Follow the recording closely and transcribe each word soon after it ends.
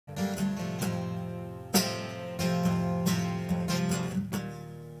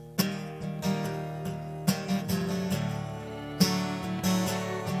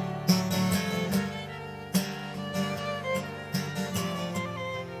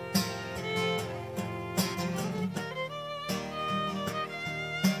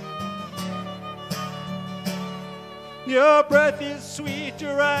Your breath is sweet,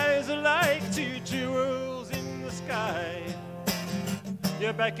 your eyes are like two jewels in the sky.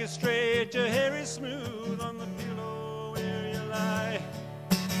 Your back is straight, your hair is smooth on the pillow where you lie.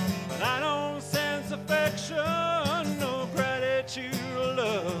 But I don't sense affection, no gratitude or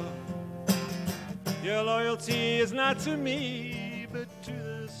love. Your loyalty is not to me, but to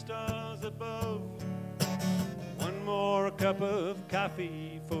the stars above. One more cup of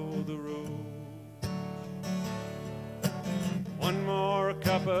coffee for the road. One more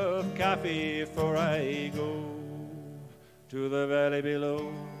cup of coffee before I go to the valley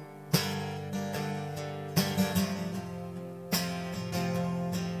below.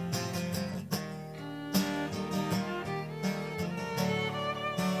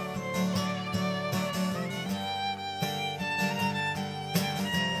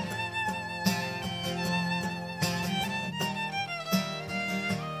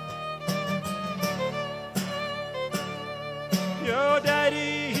 Your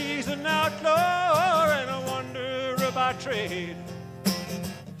daddy, he's an outlaw and a wanderer by trade.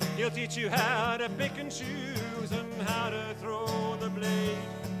 He'll teach you how to pick and choose and how to throw the blade.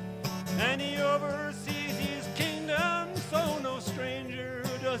 And he oversees his kingdom so no stranger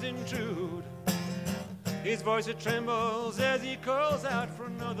does intrude. His voice it trembles as he calls out for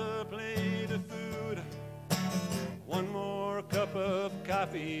another plate of food. One more cup of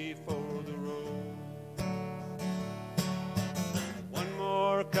coffee for the road. One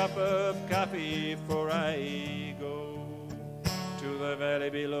more cup of coffee before I go to the valley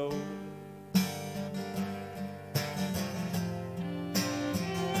below.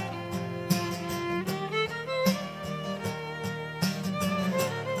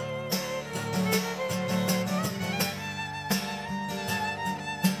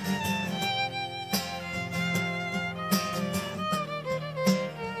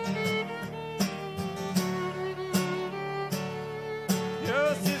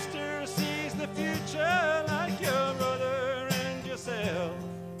 Your sister sees the future like your brother and yourself.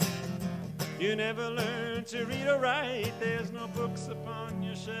 You never learn to read or write, there's no books upon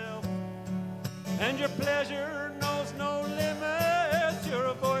your shelf. And your pleasure knows no limits,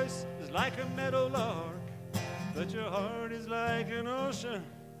 your voice is like a meadowlark, but your heart is like an ocean,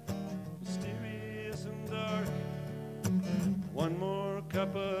 mysterious and dark. One more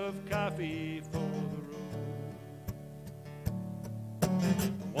cup of coffee for the road.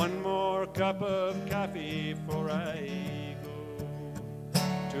 One more cup of coffee before I go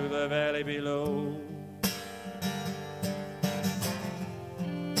to the valley below.